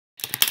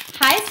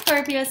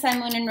Scorpio,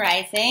 Sun, Moon, and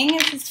Rising.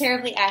 This is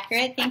Terribly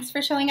Accurate. Thanks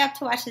for showing up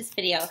to watch this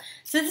video.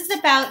 So this is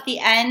about the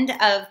end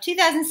of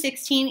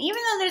 2016, even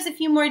though there's a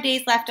few more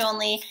days left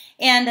only,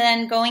 and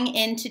then going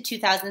into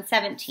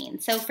 2017.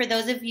 So for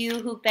those of you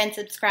who've been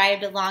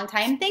subscribed a long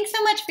time, thanks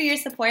so much for your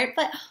support,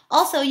 but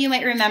also you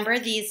might remember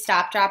these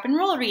stop, drop, and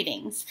roll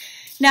readings.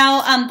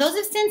 Now, those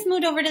have since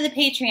moved over to the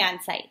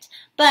Patreon site,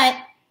 but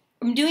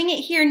I'm doing it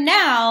here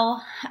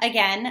now,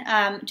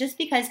 again, just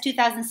because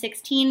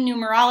 2016,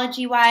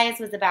 numerology-wise,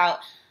 was about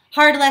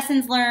hard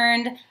lessons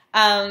learned,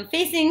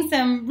 facing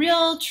some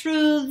real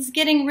truths,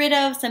 getting rid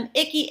of some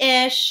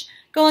icky-ish,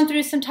 going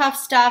through some tough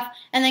stuff,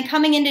 and then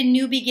coming into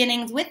new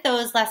beginnings with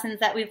those lessons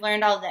that we've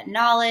learned, all of that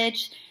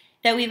knowledge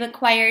that we've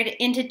acquired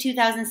into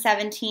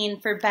 2017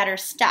 for better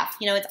stuff.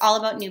 You know, it's all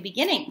about new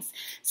beginnings.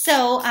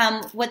 So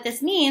what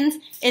this means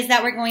is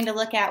that we're going to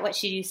look at what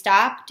should you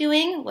stop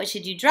doing, what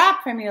should you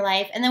drop from your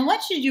life, and then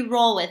what should you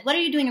roll with? What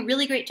are you doing a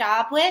really great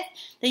job with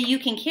that you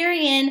can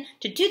carry in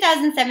to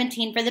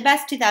 2017 for the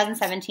best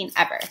 2017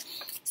 ever?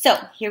 So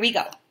here we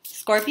go.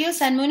 Scorpio,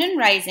 Sun, Moon, and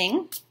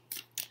Rising.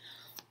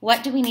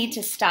 What do we need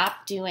to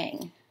stop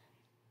doing?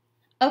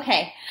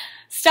 Okay,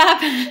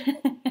 stop.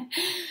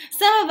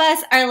 Some of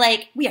us are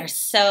like, we are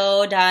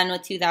so done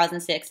with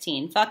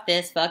 2016. Fuck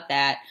this, fuck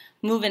that.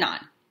 Moving on,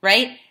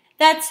 right?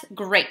 That's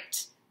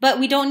great. But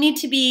we don't need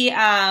to be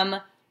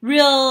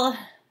real.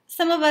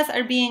 Some of us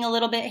are being a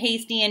little bit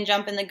hasty and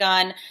jumping the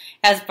gun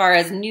as far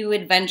as new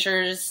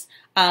adventures,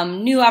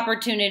 new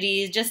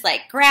opportunities, just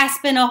like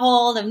grasping a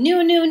hold of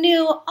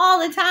new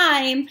all the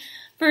time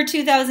for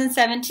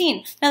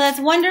 2017. Now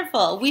that's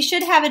wonderful. We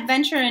should have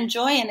adventure and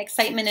joy and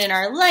excitement in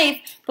our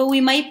life, but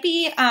we might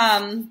be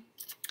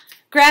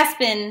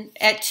grasping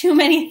at too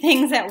many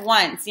things at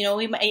once. You know,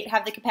 we might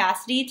have the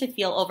capacity to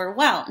feel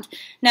overwhelmed.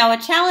 Now, a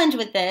challenge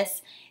with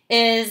this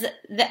is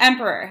the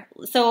Emperor.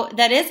 So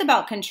that is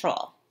about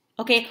control,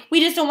 okay? We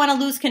just don't want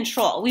to lose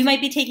control. We might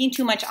be taking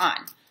too much on,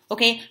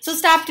 okay? So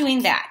stop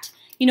doing that.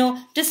 You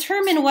know,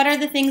 determine what are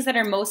the things that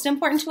are most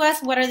important to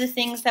us, what are the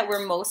things that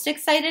we're most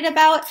excited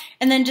about,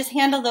 and then just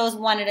handle those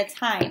one at a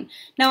time.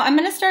 Now, I'm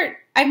going to start,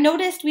 I've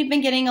noticed we've been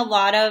getting a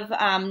lot of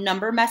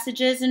number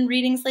messages in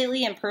readings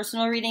lately, and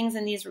personal readings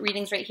and these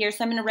readings right here,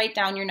 so I'm going to write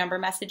down your number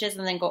messages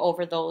and then go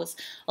over those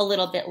a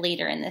little bit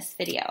later in this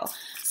video.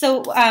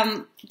 So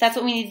that's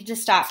what we need to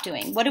stop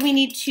doing. What do we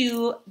need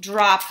to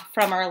drop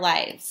from our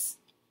lives?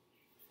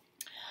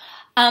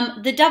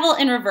 The Devil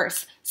in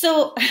reverse.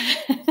 So,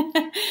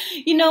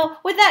 you know,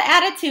 with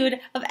that attitude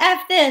of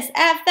F this,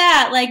 F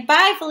that, like,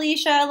 bye,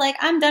 Felicia, like,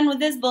 I'm done with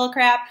this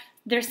bullcrap,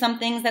 there's some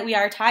things that we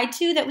are tied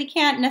to that we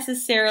can't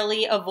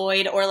necessarily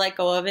avoid or let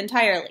go of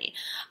entirely.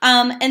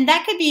 And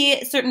that could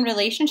be certain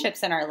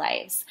relationships in our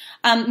lives.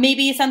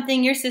 Maybe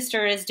something your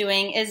sister is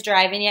doing is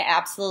driving you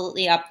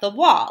absolutely up the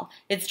wall.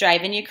 It's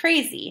driving you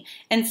crazy.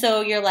 And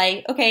so you're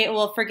like, okay,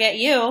 well, forget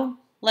you.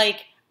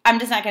 Like, I'm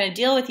just not going to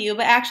deal with you,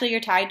 but actually you're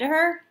tied to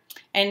her.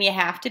 And you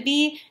have to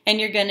be, and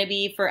you're going to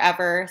be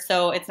forever,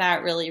 so it's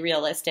not really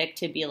realistic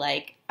to be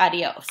like,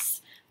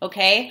 adios,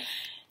 okay?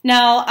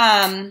 Now,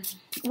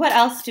 what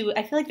else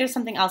I feel like there's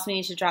something else we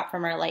need to drop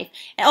from our life.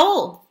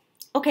 Oh,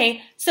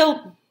 okay,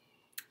 so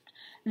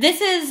this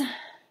is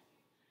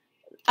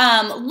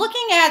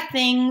looking at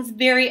things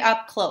very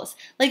up close,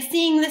 like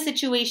seeing the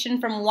situation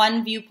from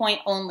one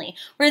viewpoint only.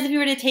 Whereas if you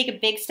were to take a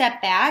big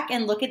step back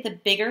and look at the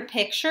bigger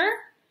picture,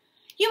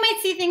 you might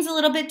see things a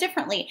little bit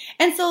differently.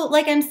 And so,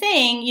 like I'm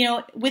saying, you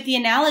know, with the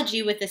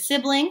analogy with a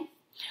sibling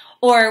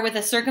or with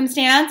a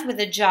circumstance, with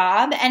a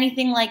job,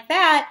 anything like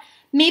that,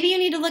 maybe you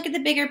need to look at the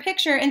bigger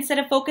picture instead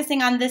of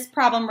focusing on this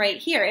problem right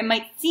here. It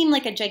might seem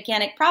like a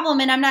gigantic problem,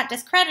 and I'm not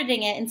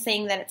discrediting it and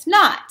saying that it's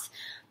not.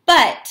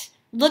 But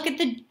look at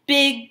the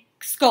big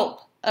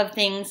scope of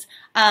things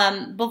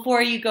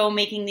before you go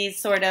making these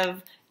sort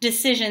of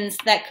decisions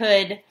that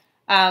could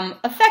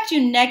affect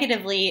you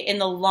negatively in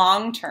the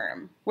long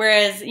term,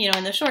 whereas, you know,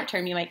 in the short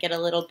term, you might get a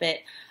little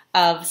bit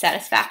of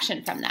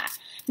satisfaction from that.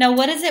 Now,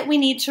 what is it we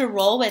need to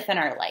roll with in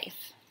our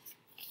life?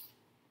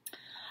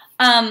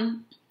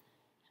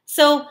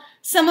 So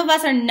some of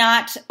us are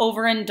not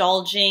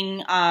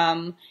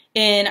overindulging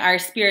in our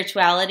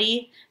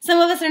spirituality. Some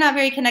of us are not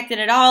very connected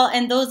at all,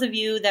 and those of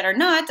you that are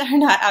not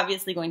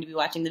obviously going to be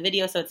watching the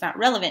video, so it's not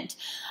relevant.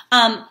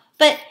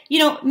 But, you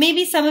know,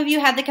 maybe some of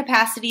you had the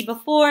capacity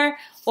before,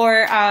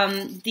 or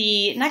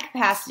not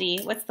capacity,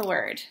 what's the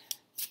word?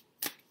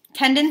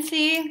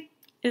 Tendency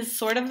is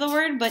sort of the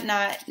word, but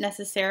not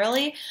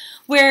necessarily,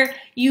 where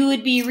you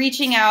would be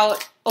reaching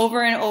out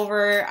over and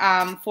over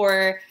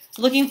for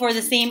looking for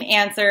the same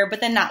answer,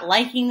 but then not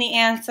liking the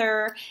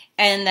answer,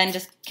 and then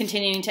just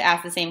continuing to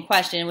ask the same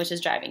question, which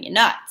is driving you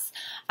nuts.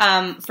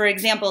 For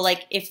example,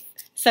 like if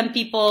some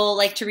people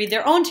like to read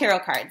their own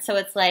tarot cards, so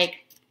it's like,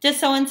 does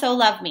so-and-so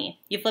love me?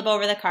 You flip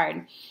over the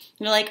card.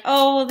 You're like,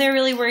 oh, they're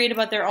really worried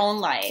about their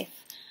own life.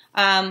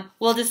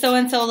 Well, does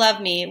so-and-so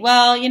love me?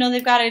 Well, you know,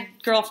 they've got a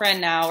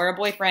girlfriend now or a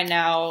boyfriend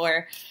now,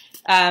 or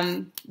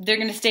they're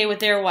going to stay with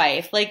their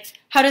wife. Like,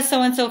 how does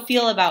so-and-so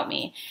feel about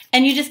me?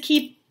 And you just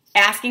keep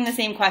asking the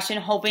same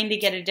question, hoping to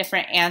get a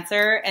different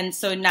answer, and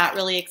so not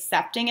really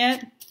accepting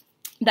it.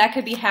 That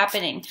could be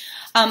happening.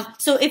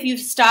 So if you've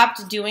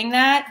stopped doing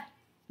that,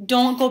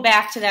 don't go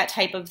back to that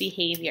type of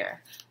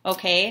behavior,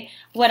 okay?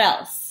 What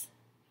else?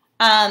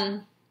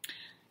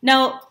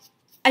 Now,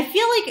 I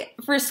feel like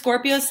for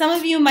Scorpios, some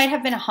of you might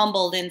have been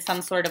humbled in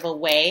some sort of a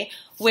way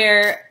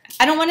where,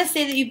 I don't want to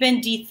say that you've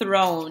been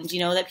dethroned, you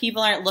know, that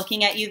people aren't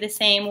looking at you the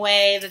same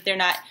way, that they're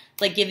not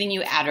like giving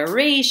you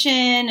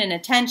adoration and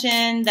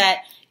attention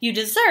that you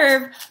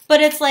deserve,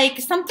 but it's like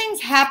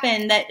something's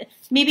happened that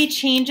maybe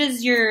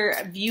changes your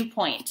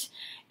viewpoint.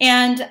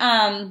 And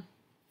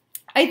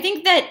I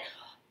think that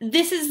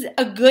this is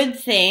a good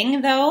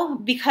thing, though,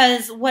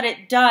 because what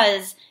it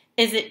does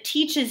is it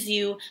teaches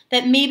you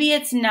that maybe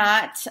it's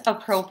not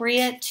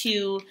appropriate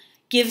to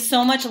give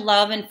so much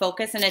love and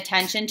focus and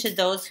attention to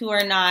those who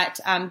are not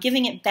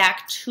giving it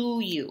back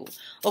to you,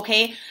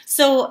 okay?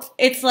 So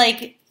it's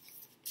like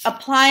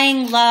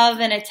applying love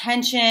and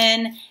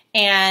attention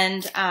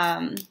and,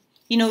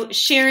 you know,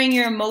 sharing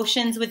your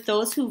emotions with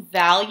those who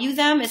value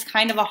them is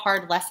kind of a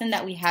hard lesson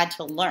that we had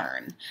to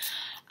learn.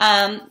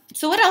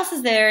 So what else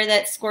is there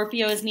that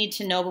Scorpios need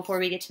to know before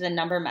we get to the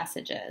number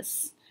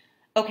messages?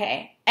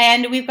 Okay,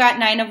 and we've got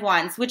 9 of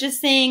Wands, which is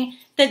saying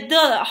that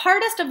the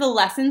hardest of the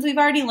lessons we've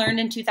already learned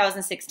in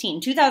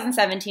 2016.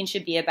 2017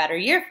 should be a better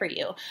year for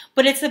you,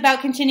 but it's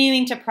about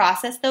continuing to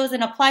process those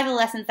and apply the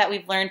lessons that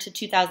we've learned to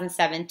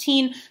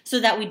 2017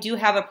 so that we do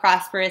have a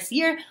prosperous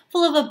year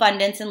full of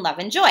abundance and love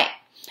and joy.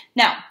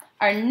 Now,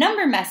 our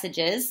number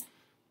messages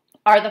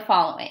are the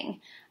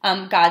following.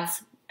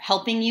 God's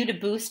helping you to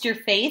boost your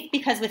faith,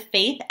 because with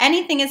faith,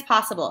 anything is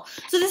possible.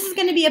 So this is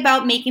going to be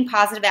about making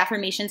positive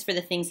affirmations for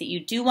the things that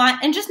you do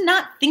want and just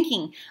not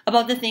thinking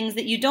about the things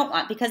that you don't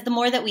want, because the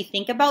more that we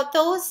think about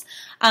those,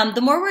 the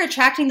more we're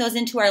attracting those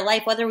into our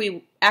life, whether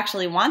we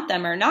actually want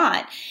them or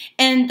not.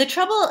 And the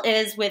trouble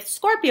is with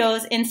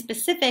Scorpios in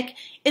specific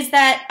is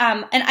that,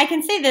 and I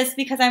can say this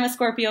because I'm a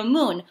Scorpio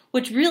moon,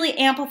 which really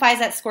amplifies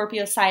that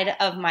Scorpio side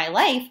of my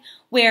life,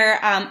 where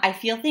I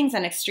feel things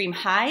on extreme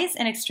highs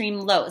and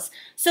extreme lows.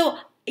 So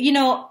you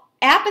know,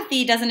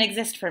 apathy doesn't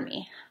exist for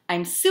me.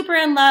 I'm super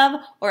in love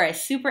or I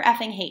super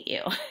effing hate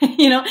you.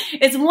 You know,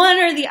 it's one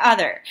or the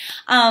other.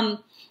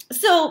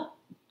 So,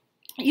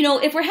 you know,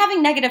 if we're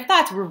having negative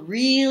thoughts, we're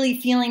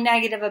really feeling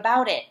negative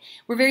about it.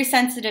 We're very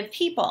sensitive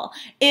people.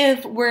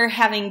 If we're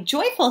having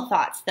joyful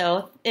thoughts,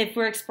 though, if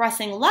we're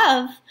expressing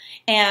love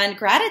and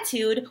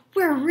gratitude,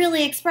 we're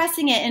really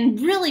expressing it in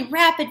really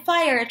rapid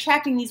fire,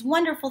 attracting these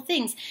wonderful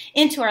things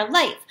into our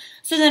life.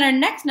 So then our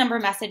next number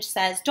message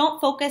says,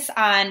 don't focus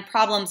on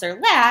problems or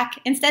lack.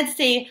 Instead,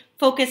 stay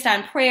focused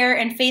on prayer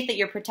and faith that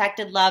you're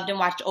protected, loved, and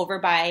watched over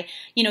by,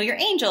 you know, your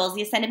angels,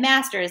 the ascended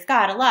masters,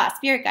 God, Allah,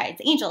 spirit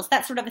guides, angels,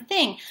 that sort of a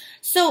thing.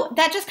 So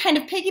that just kind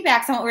of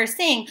piggybacks on what we were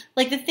saying.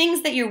 Like the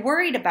things that you're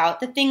worried about,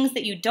 the things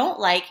that you don't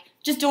like,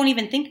 just don't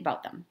even think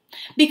about them.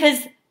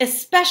 Because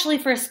especially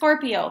for a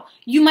Scorpio,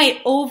 you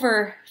might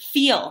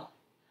overfeel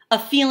a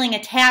feeling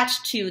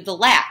attached to the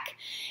lack,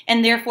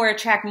 and therefore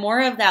attract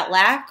more of that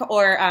lack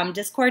or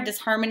discord,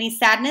 disharmony,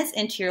 sadness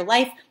into your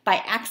life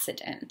by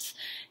accident.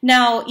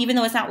 Now, even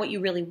though it's not what you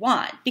really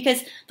want,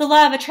 because the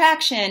law of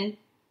attraction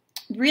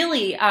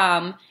really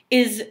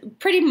is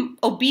pretty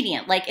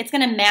obedient. Like it's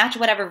going to match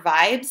whatever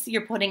vibes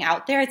you're putting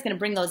out there. It's going to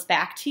bring those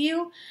back to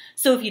you.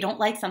 So if you don't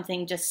like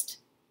something, just,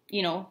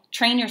 you know,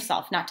 train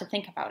yourself not to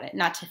think about it,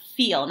 not to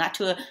feel, not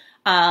to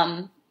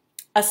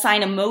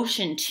assign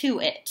emotion to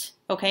it.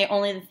 Okay,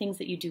 only the things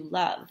that you do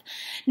love.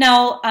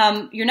 Now,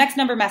 your next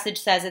number message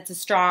says it's a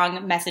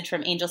strong message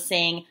from angels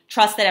saying,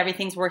 trust that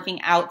everything's working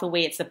out the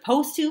way it's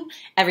supposed to.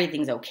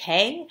 Everything's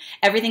okay.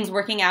 Everything's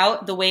working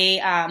out the way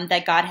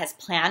that God has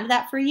planned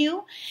that for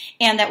you.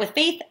 And that with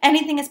faith,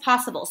 anything is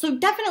possible. So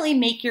definitely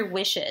make your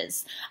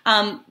wishes.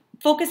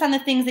 Focus on the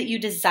things that you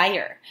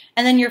desire.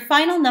 And then your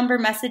final number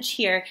message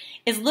here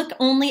is look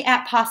only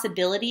at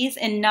possibilities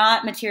and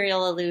not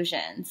material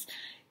illusions.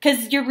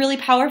 Because you're really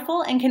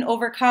powerful and can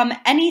overcome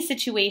any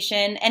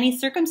situation, any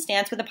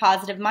circumstance with a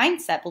positive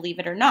mindset, believe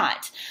it or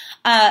not.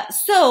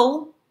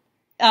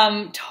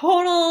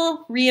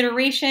 Total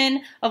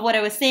reiteration of what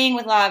I was saying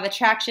with law of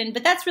attraction,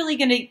 but that's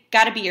really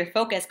gotta be your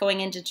focus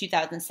going into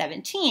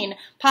 2017.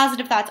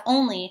 Positive thoughts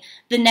only.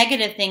 The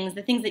negative things,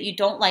 the things that you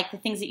don't like, the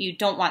things that you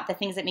don't want, the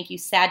things that make you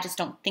sad, just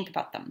don't think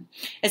about them.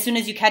 As soon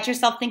as you catch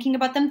yourself thinking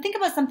about them, think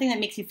about something that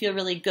makes you feel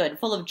really good,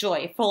 full of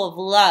joy, full of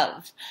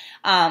love.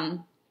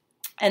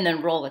 And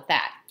then roll with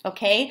that,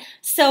 okay?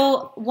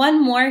 So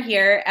one more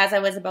here as I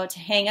was about to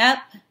hang up.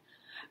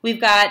 We've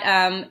got,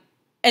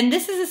 and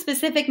this is a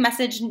specific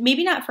message,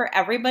 maybe not for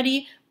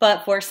everybody,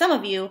 but for some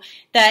of you,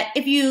 that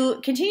if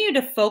you continue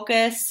to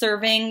focus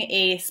serving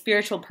a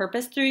spiritual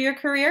purpose through your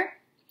career,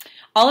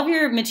 all of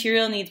your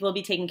material needs will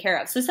be taken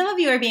care of. So some of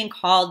you are being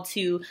called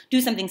to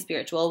do something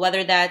spiritual,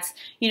 whether that's,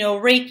 you know,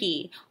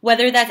 Reiki,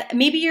 whether that's,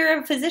 maybe you're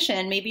a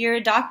physician, maybe you're a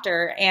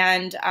doctor,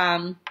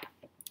 and,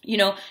 you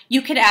know,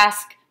 you could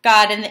ask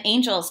God and the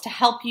angels to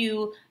help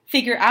you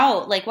figure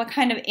out like what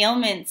kind of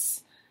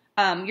ailments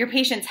your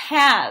patients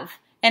have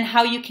and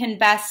how you can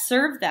best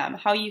serve them,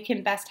 how you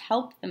can best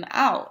help them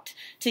out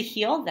to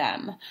heal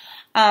them.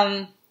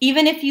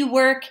 Even if you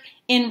work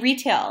in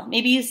retail,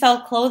 maybe you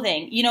sell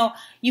clothing, you know,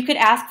 you could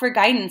ask for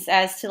guidance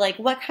as to like,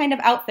 what kind of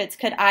outfits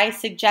could I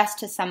suggest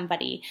to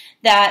somebody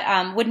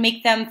that would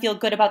make them feel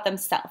good about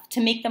themselves,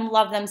 to make them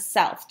love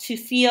themselves, to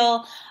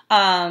feel,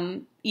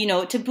 you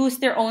know, to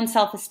boost their own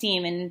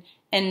self-esteem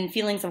and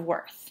feelings of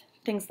worth,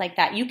 things like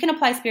that. You can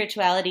apply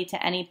spirituality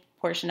to any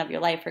portion of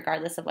your life,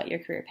 regardless of what your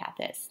career path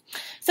is.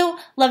 So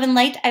love and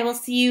light. I will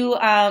see you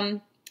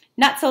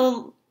not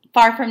so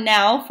far from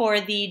now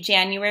for the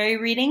January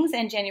readings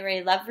and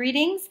January love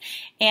readings.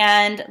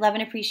 And love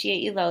and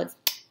appreciate you loads.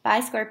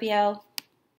 Bye, Scorpio.